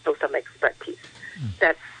 but also some expertise.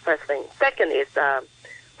 That's first thing. Second is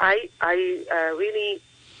I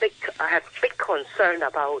have big concern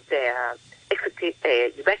about their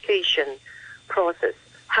evacuation process,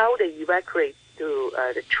 how they evacuate to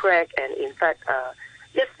the track, and in fact,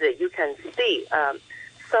 yesterday you can see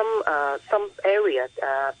some areas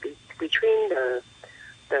between the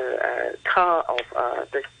car of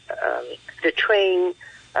the train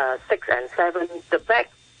 6 and 7, the back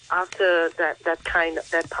after that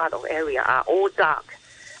part of area are all dark,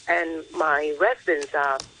 and my residents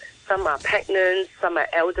are. Some are pregnant, some are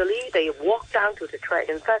elderly. They walk down to the track.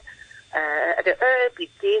 In fact, at the early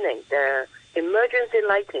beginning, the emergency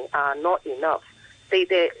lighting are not enough.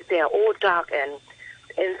 They are all dark, and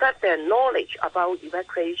in fact, their knowledge about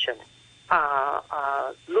evacuation are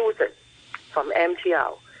loosened from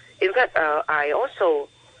MTR. In fact, I also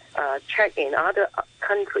check in other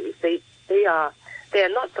countries. They are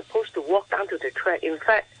not supposed to walk down to the track. In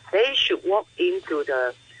fact, they should walk into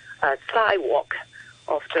the sidewalk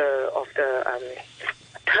of the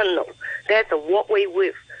tunnel. There's a walkway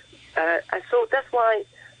width. So that's why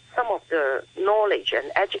some of the knowledge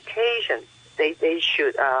and education they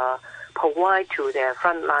should provide to their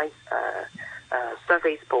frontline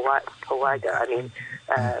service provider. I mean,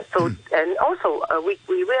 so, and also we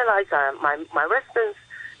realize my residents,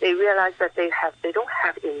 they realize that they don't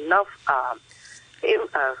have enough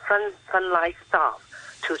frontline staff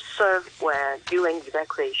to serve during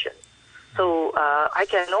evacuation. So I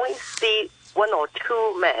can only see 1 or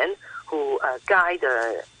 2 men who guide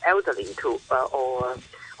the elderly or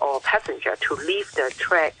passenger to leave the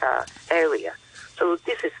track area. So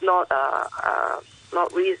this is not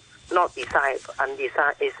desirable,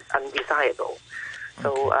 undesirable.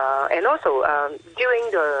 So and also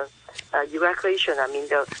during the evacuation, I mean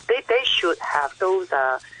they should have those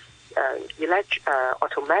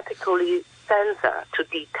automatically sensor to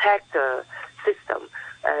detect the system.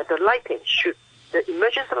 The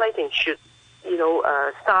emergency lighting should,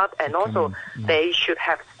 start, and also they should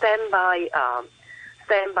have standby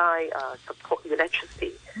support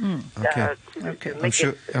electricity to make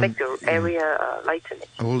the area lightening.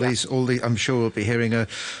 All these, I'm sure we'll be hearing a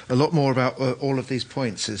lot more about all of these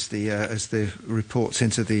points as the reports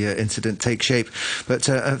into the incident take shape. But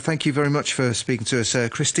thank you very much for speaking to us,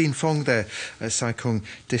 Christine Fong there, Sai Kung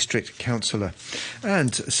District Councillor.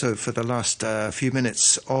 And so for the last few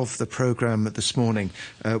minutes of the programme this morning,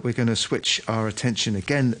 we're going to switch our attention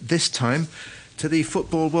again, this time to the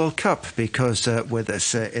Football World Cup, because with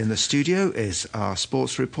us in the studio is our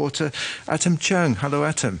sports reporter, Atom Cheung. Hello,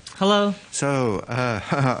 Atom. Hello. So,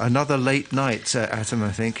 another late night, Atom,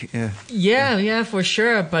 I think. Yeah, for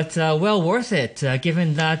sure, but well worth it,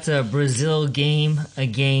 given that Brazil game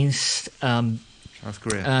against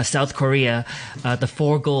South Korea, the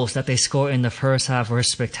 4 goals that they scored in the first half were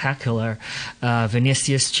spectacular.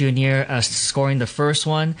 Vinicius Jr. Scoring the first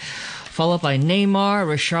one, followed by Neymar,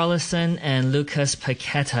 Richarlison, and Lucas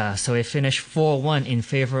Paqueta. So it finished 4-1 in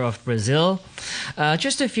favor of Brazil.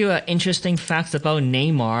 Just a few interesting facts about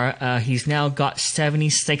Neymar. He's now got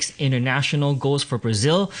 76 international goals for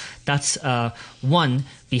Brazil. That's one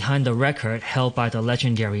behind the record held by the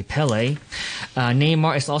legendary Pelé.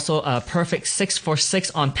 Neymar is also a perfect 6 for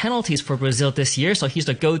 6 on penalties for Brazil this year, so he's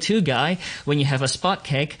the go-to guy when you have a spot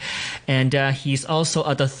kick. And he's also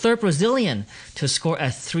the 3rd Brazilian to score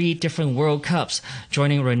at 3 different World Cups,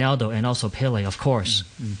 joining Ronaldo and also Pelé, of course.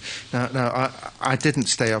 Now, I didn't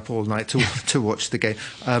stay up all night to watch the game.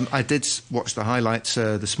 I did watch the highlights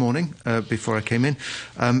this morning before I came in.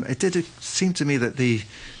 It did seem to me that the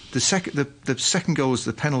the second goal was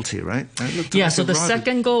the penalty, right? Yeah, so the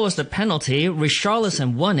second goal was the penalty.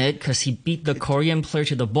 Richarlison won it because he beat the Korean player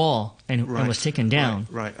to the ball and was taken down.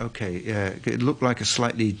 Right, okay, yeah. It looked like a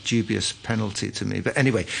slightly dubious penalty to me. But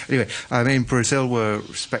anyway, I mean, Brazil were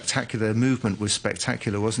spectacular. The movement was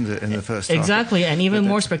spectacular, wasn't it, in the first half? Exactly, and even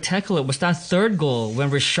more spectacular was that third goal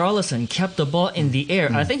when Richarlison kept the ball in the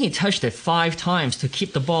air. I think he touched it 5 times to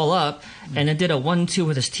keep the ball up and then did a 1-2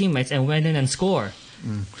 with his teammates and went in and scored.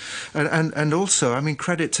 And also, I mean,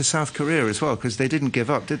 credit to South Korea as well, because they didn't give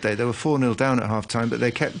up, did they? They were 4-0 down at half-time, but they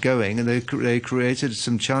kept going, and they created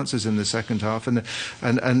some chances in the second half, and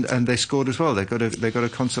they scored as well. They got a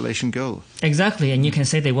consolation goal. Exactly, and you can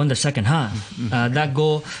say they won the second half. That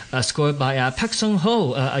goal scored by Park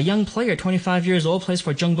Sung-ho, a young player, 25 years old, plays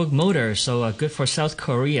for Jeonbuk Motor, so good for South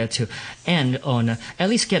Korea to end on, at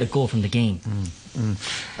least get a goal from the game.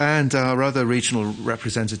 And our other regional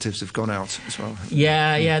representatives have gone out as well.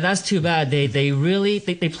 Yeah, that's too bad.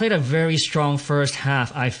 They played a very strong first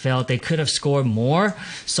half. I felt they could have scored more.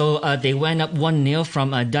 So they went up 1-0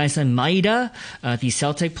 from Dyson Maeda, the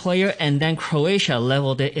Celtic player, and then Croatia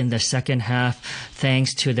leveled it in the second half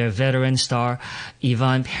thanks to their veteran star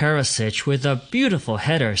Ivan Perisic with a beautiful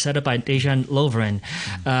header set up by Dejan Lovren.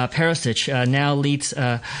 Perisic now leads...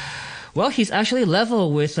 Well, he's actually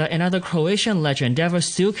level with another Croatian legend, Davor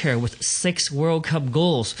Suker, with 6 World Cup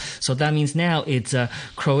goals. So that means now it's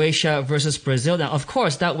Croatia versus Brazil. Now, of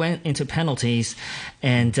course, that went into penalties.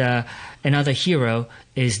 And another hero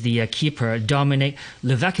is the keeper, Dominik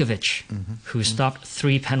Livakovic, who stopped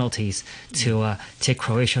 3 penalties to take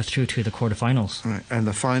Croatia through to the quarterfinals. Right. And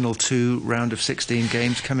the final 2 round of 16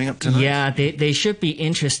 games coming up tonight? Yeah, they should be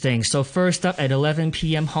interesting. So first up at 11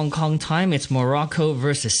 p.m. Hong Kong time, it's Morocco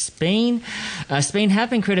versus Spain. Spain have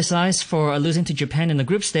been criticized for losing to Japan in the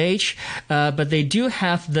group stage, but they do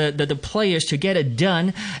have the players to get it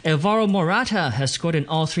done. Alvaro Morata has scored in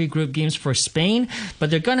all 3 group games for Spain, but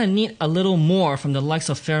they're going to need a little more from the likes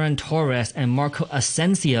of Ferran Torres and Marco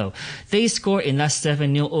Asensio. They scored in that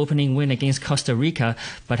 7-0 opening win against Costa Rica,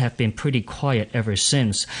 but have been pretty quiet ever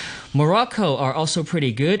since. Morocco are also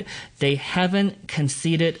pretty good. They haven't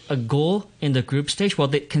conceded a goal in the group stage. Well,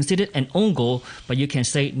 they conceded an own goal, but you can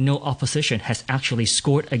say no opposition has actually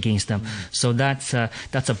scored against them. So that's a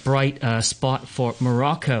bright spot for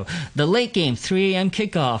Morocco. The late game, 3 a.m.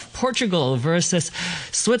 kickoff, Portugal versus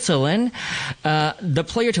Switzerland. The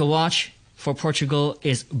player to watch for Portugal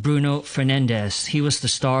is Bruno Fernandes. He was the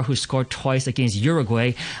star who scored twice against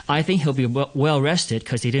Uruguay. I think he'll be well rested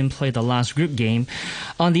because he didn't play the last group game.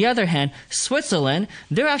 On the other hand, Switzerland,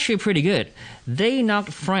 they're actually pretty good. They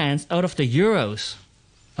knocked France out of the Euros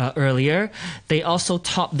earlier. They also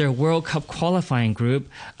topped their World Cup qualifying group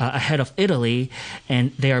ahead of Italy,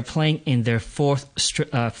 and they are playing in their fourth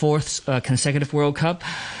consecutive World Cup.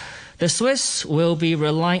 The Swiss will be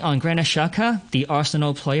relying on Granit Xhaka, the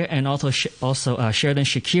Arsenal player, and also Sheridan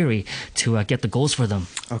Shaqiri to get the goals for them.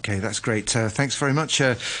 Okay, that's great. Thanks very much,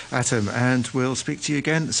 Atom, and we'll speak to you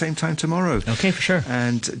again at the same time tomorrow. Okay, for sure.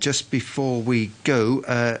 And just before we go,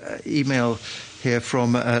 email here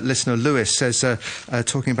from listener Lewis says,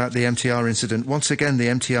 talking about the MTR incident, once again the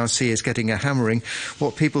MTRC is getting a hammering.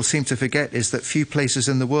 What people seem to forget is that few places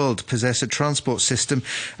in the world possess a transport system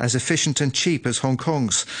as efficient and cheap as Hong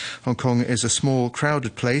Kong's. Hong Kong is a small,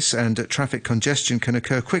 crowded place, and traffic congestion can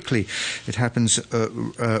occur quickly. It happens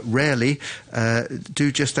rarely.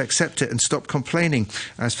 Do just accept it and stop complaining.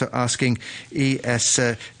 As for asking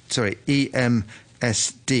EMSD,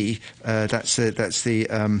 that's the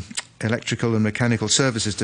Electrical and Mechanical Services